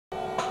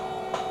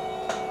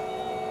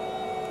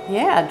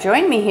Yeah,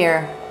 join me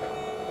here.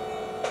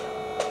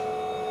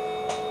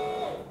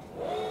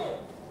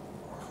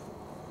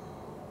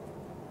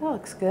 That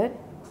looks good.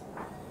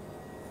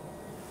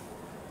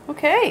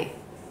 Okay,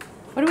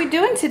 what are we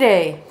doing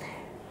today?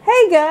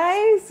 Hey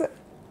guys,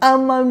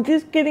 I'm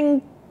just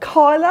getting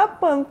caught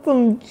up on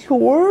some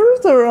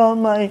chores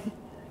around my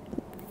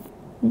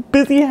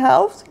busy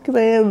house because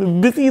I have a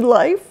busy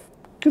life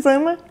because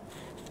I'm a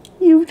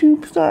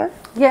YouTube star.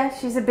 Yeah,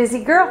 she's a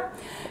busy girl.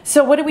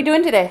 So what are we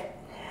doing today?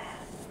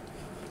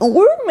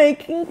 We're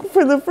making,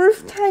 for the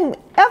first time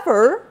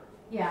ever,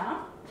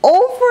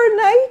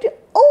 overnight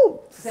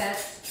oats.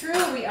 That's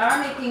true. We are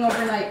making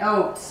overnight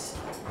oats.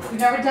 We've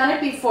never done it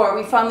before.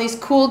 We found these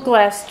cool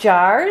glass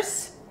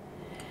jars.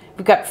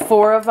 We've got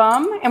 4 of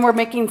them, and we're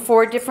making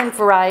 4 different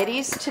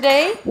varieties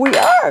today. We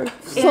are.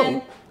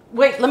 And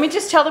wait, let me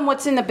just tell them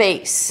what's in the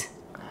base,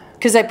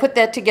 because I put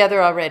that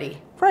together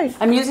already. Right.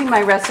 I'm using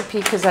my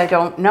recipe because I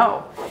don't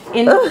know.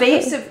 In the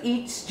base of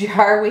each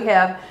jar we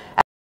have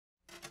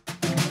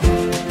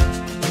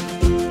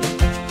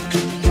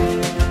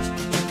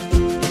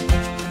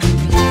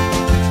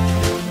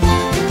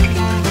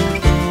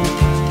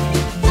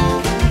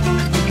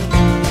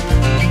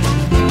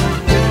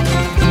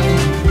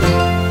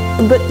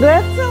But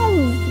that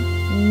sounds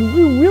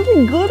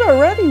really good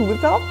already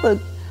without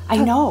the I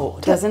know,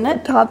 doesn't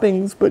it?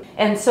 Toppings, but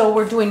and so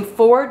we're doing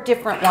 4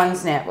 different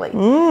ones, Natalie.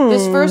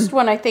 This first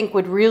one I think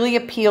would really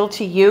appeal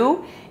to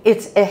you.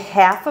 It's a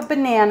half a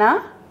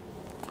banana.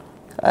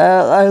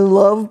 I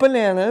love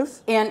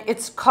bananas. And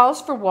it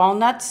calls for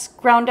walnuts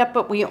ground up,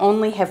 but we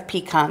only have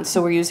pecans,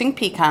 so we're using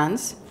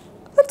pecans.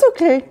 That's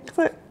okay.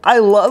 I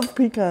love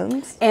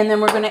pecans. And then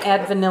we're going to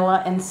add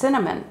vanilla and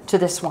cinnamon to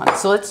this one.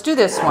 So let's do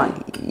this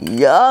one.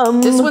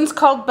 Yum. This one's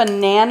called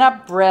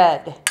banana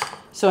bread.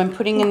 So I'm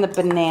putting in the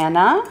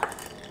banana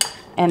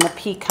and the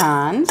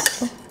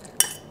pecans.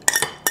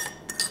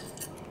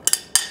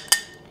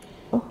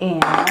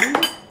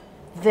 And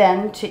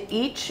then to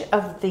each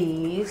of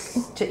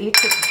these, to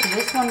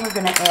this one we're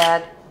going to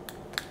add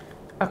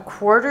a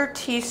 1/4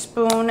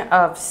 teaspoon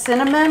of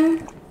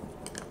cinnamon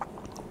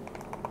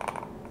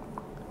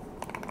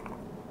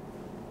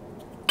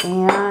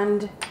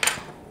and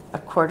a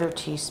 1/4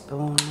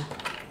 teaspoon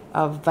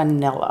of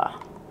vanilla.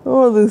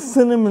 Oh, the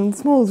cinnamon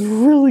smells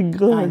really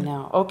good. I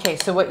know. Okay,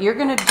 so what you're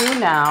going to do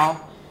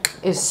now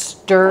is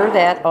stir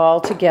that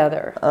all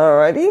together.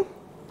 Alrighty.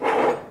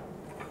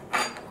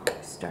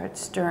 Start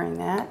stirring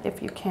that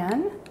if you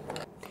can.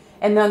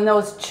 And then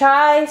those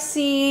chai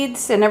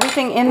seeds and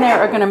everything in there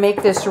are going to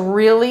make this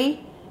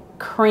really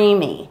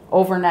creamy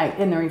overnight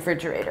in the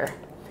refrigerator.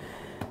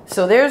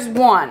 So there's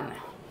one.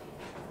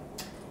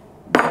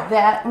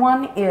 That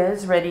one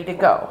is ready to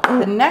go.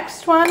 The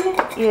next one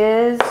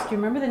is, do you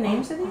remember the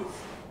names of these?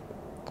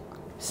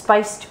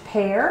 Spiced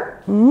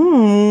pear.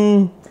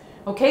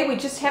 Okay, we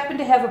just happened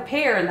to have a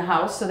pear in the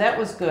house, so that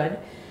was good.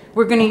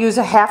 We're going to use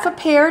a half a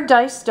pear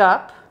diced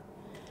up,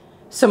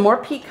 some more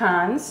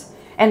pecans,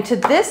 and to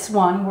this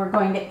one we're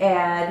going to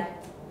add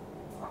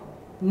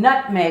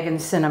nutmeg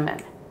and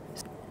cinnamon.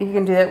 You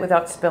can do that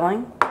without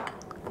spilling?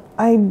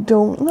 I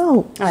don't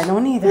know. I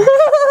don't either.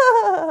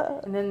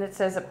 And then it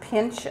says a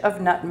pinch of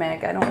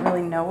nutmeg. I don't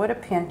really know what a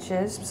pinch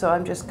is, so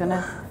I'm just going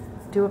to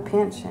do a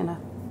pinch and a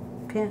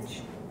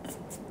pinch.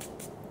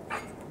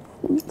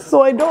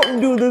 So I don't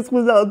do this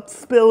without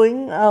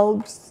spilling. I'll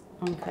just...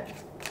 Okay.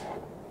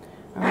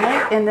 All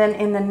right, and then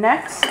in the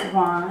next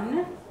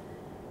one,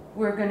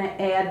 we're going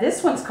to add,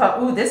 this one's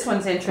called, ooh, this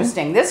one's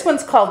interesting. This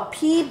one's called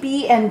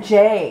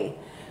PB&J.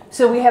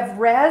 So we have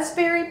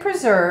raspberry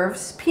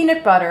preserves,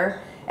 peanut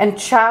butter, and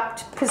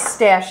chopped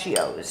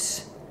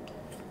pistachios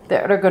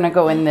that are going to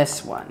go in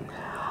this one.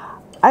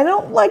 I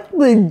don't like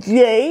the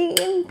J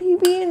in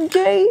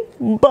PB&J,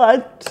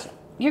 but...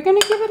 You're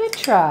going to give it a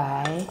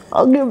try.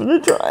 I'll give it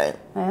a try.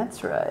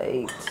 That's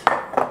right.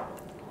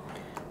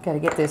 Got to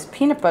get this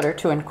peanut butter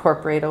to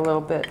incorporate a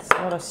little bit. It's a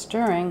lot of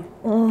stirring.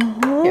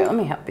 Here, let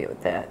me help you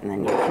with that, and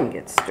then you can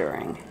get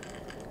stirring.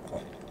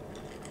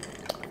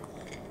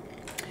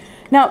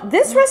 Now,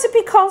 this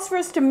recipe calls for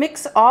us to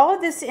mix all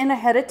of this in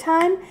ahead of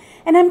time,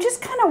 and I'm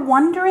just kind of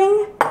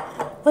wondering,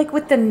 like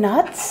with the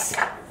nuts,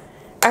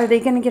 are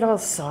they going to get all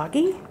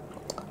soggy?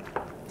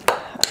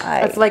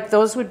 I feel like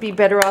those would be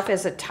better off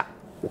as a top.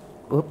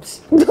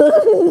 Oops.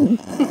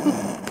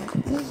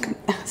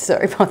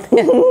 Sorry about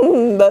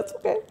that. That's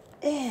okay.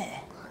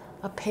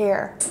 A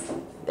pear.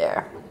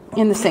 There.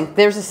 In the sink.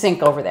 There's a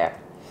sink over there.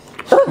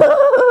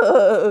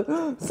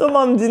 So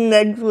Mom didn't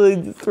actually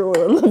just throw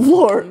it on the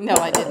floor. No,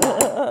 I didn't.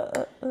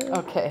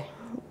 Okay.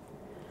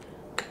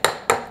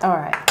 All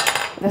right.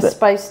 The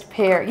spiced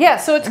pear. Yeah,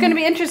 so it's going to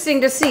be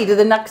interesting to see. Do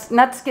the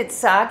nuts get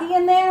soggy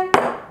in there?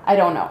 I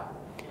don't know.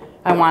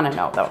 I want to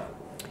know, though.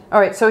 All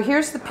right, so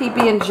here's the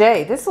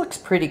PB&J. This looks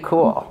pretty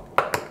cool,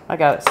 I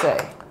gotta say.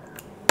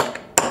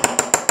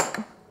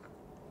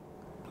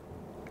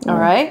 All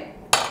right,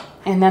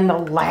 and then the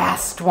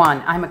last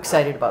one. I'm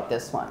excited about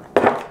this one.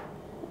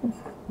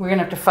 We're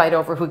gonna have to fight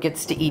over who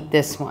gets to eat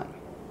this one.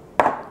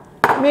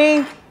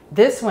 Me.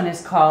 This one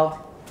is called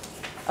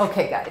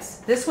Okay,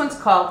 guys, this one's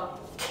called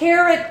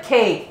carrot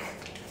cake.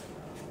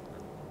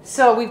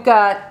 So we've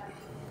got,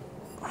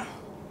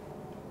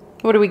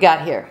 what do we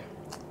got here?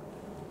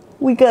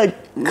 We got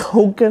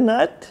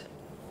coconut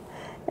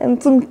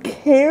and some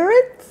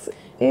carrots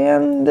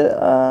and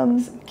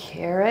Some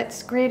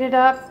carrots grated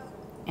up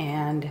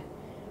and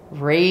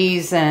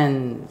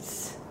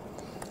raisins.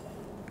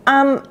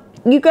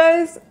 you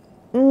guys,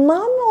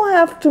 Mom will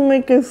have to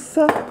make a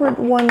separate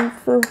one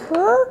for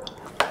her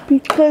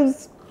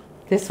because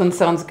This one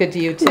sounds good to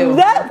you too.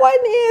 that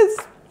one is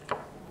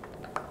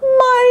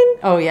mine.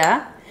 Oh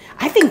yeah?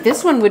 I think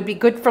this one would be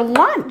good for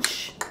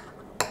lunch.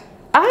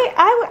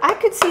 I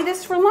could see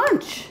this for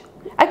lunch.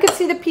 I could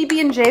see the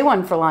PB&J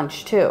one for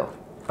lunch too.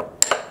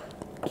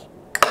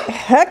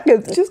 Heck,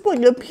 it's just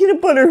like a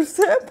peanut butter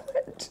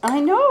sandwich. I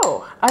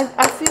know.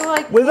 I feel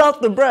like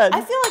Without the bread.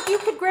 I feel like you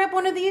could grab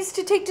one of these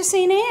to take to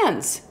St.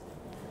 Anne's.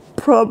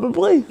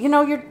 Probably. You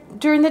know, you're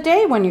during the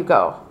day when you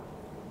go.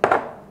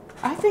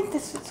 I think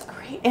this is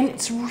great, and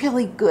it's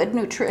really good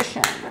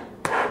nutrition.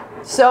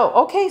 So,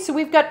 okay, so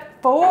we've got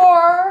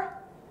 4.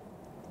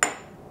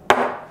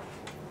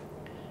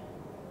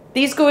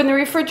 These go in the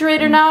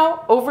refrigerator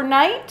now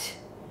overnight,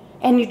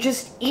 and you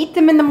just eat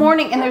them in the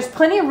morning, and there's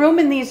plenty of room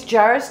in these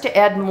jars to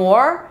add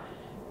more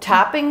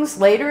toppings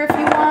later if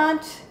you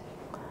want.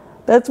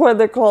 That's why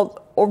they're called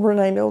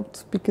overnight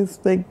oats, because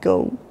they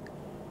go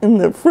in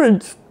the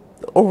fridge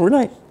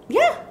overnight.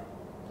 Yeah.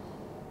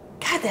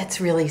 God, that's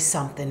really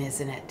something,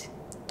 isn't it?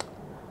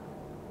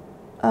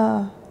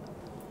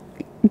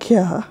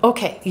 Yeah.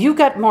 Okay, you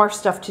got more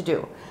stuff to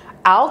do.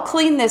 I'll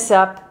clean this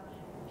up.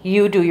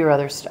 You do your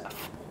other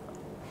stuff.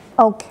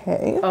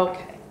 Okay.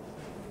 Okay.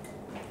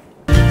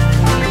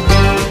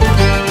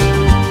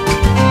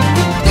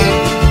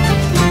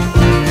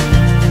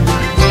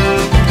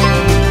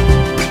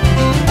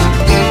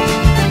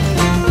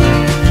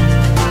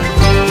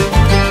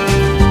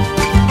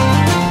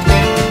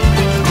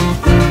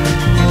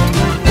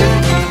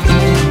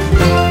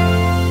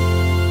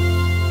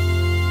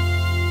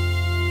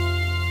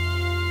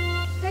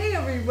 Hey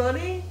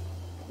everybody.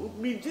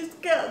 We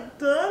just got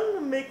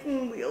done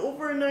making the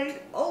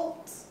overnight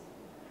oats.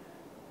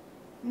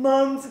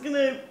 Mom's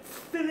gonna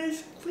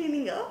finish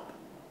cleaning up.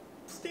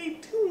 Stay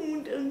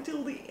tuned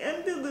until the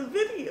end of the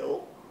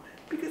video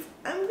because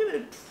I'm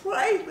gonna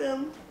try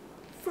them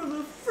for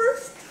the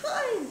first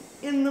time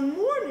in the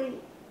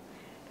morning.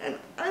 And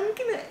I'm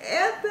gonna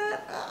add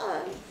that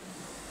on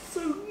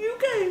so you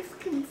guys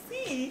can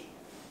see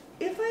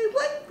if I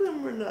like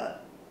them or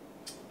not.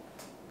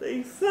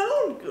 They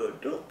sound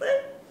good, don't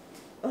they?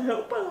 I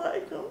hope I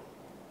like them.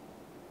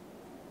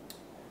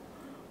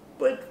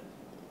 But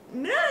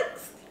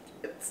next,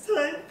 it's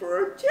time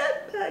for a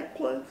jetpack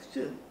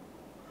question.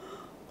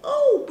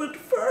 Oh, but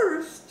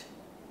first,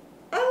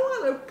 I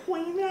want to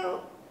point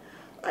out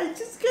I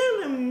just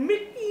got a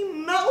Mickey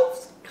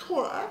Mouse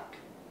clock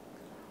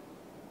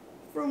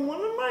from one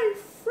of my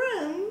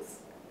friends.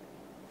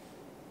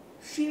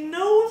 She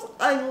knows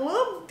I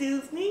love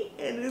Disney,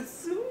 and as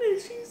soon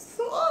as she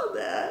saw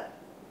that,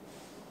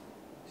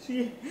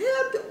 she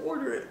had to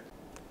order it.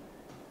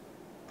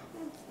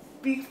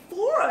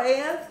 Before I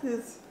ask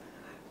this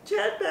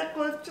chatback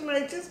question,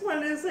 I just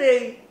want to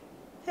say,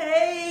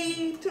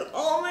 hey to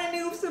all my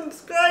new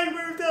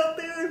subscribers out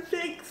there,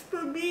 thanks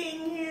for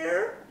being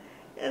here.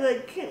 And I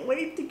can't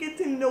wait to get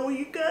to know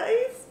you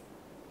guys.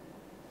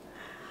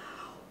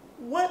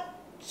 What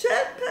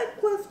chatback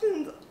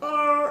questions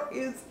are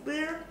is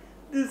they're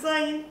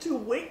designed to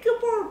wake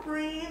up our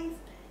brains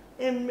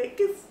and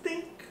make us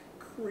think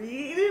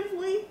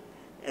creatively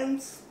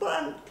and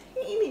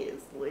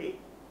spontaneously.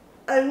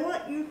 I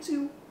want you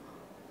to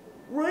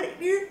write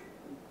your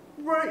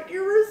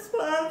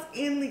response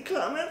in the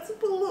comments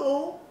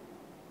below.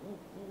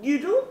 You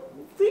don't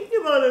think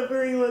about it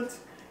very much.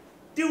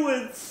 Do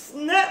a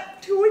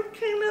snap to it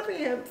kind of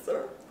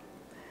answer.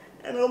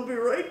 And I'll be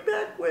right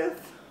back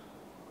with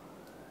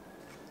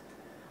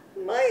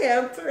my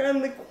answer.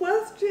 And the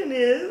question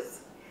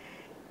is,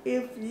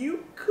 if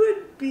you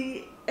could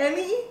be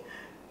any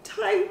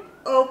type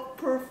of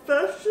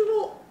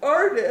professional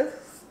artist,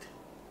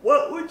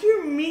 what would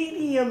your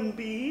medium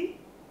be?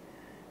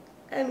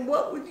 And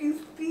what would you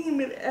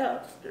theme it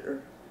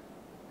after?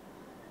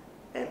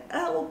 And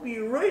I will be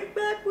right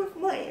back with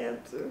my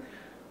answer.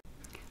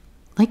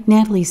 Like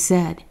Natalie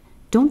said,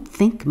 don't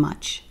think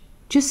much.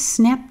 Just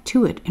snap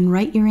to it and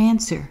write your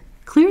answer.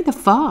 Clear the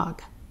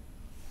fog.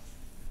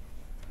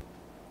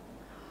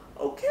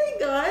 Okay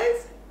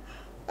guys,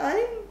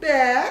 I'm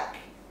back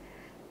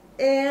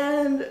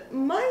and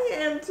my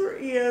answer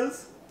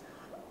is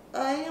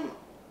I'm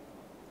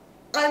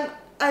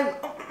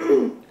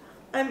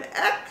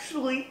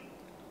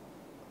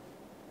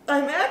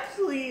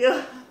actually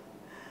a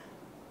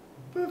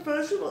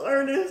professional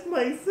artist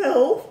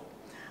myself.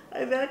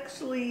 I've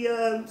actually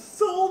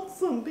sold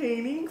some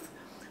paintings.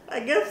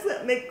 I guess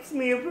that makes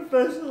me a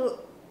professional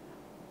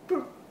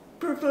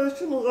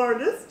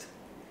artist.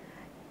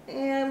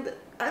 And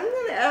I'm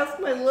going to ask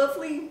my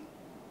lovely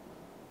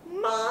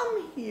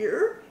mom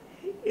here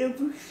if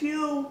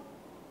she'll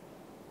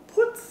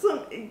put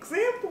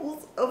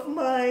examples of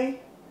my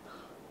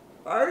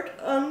art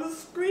on the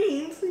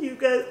screen so you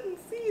guys can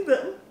see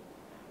them.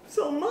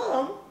 So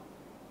Mom,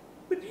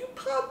 would you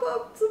pop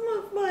up some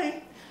of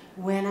my...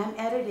 When I'm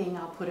editing,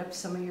 I'll put up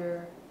some of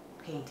your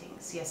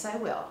paintings. Yes, I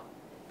will.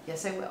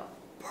 Yes, I will.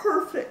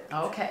 Perfect.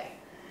 Okay.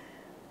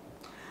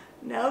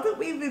 Now that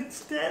we've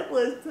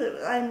established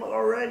that I'm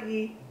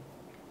already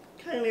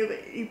kind of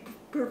a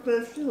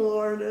professional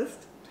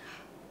artist,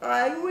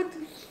 I would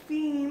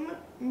theme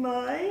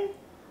my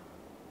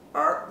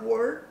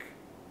artwork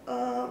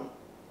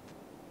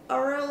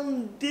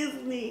around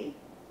Disney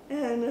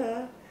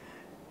and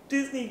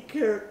Disney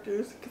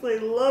characters because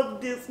I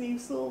love Disney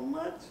so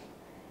much,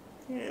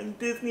 and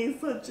Disney is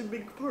such a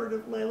big part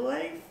of my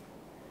life,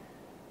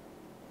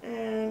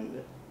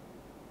 and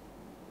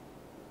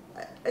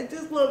I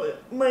just love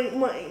it.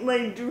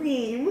 My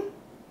dream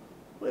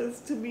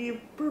was to be a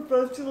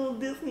professional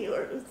Disney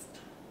artist.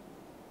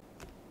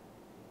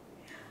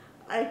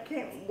 I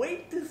can't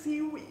wait to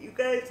see what you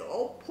guys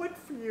all put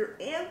for your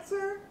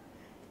answer,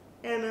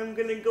 and I'm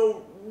gonna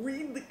go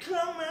read the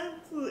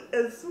comments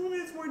as soon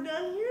as we're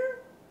done here.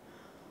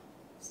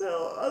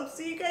 So I'll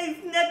see you guys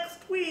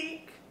next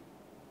week,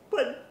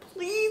 but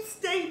please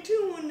stay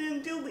tuned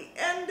until the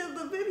end of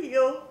the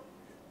video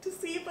to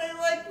see if I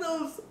like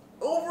those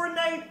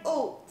overnight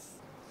oats.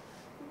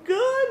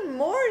 Good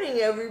morning,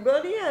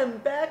 everybody. I'm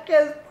back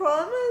as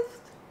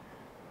promised.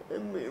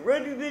 I'm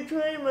ready to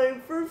try my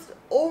first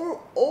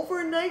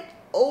overnight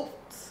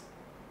oats.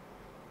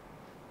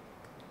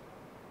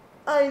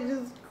 I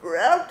just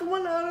grabbed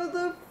one out of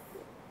the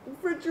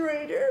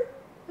refrigerator.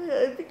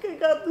 I think I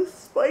got the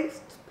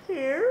spiced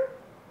pear.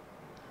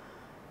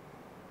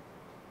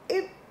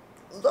 It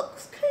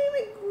looks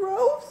kind of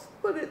gross,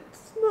 but it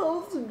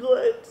smells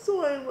good,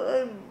 so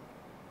I'm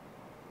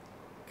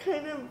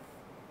kind of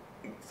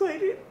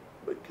excited,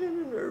 but kind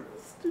of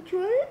nervous to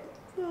try it.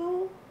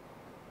 So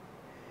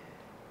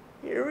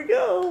here we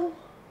go.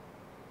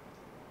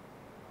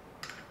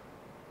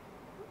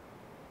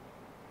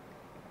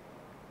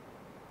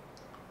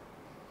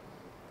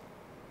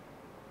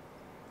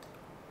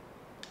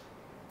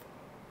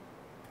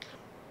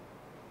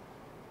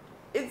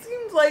 It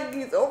seems like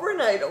these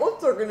overnight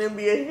oats are going to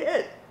be a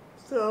hit.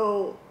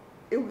 So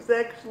it was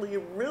actually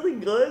really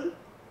good.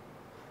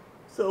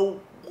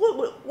 So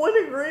what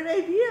a great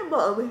idea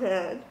Mom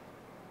had.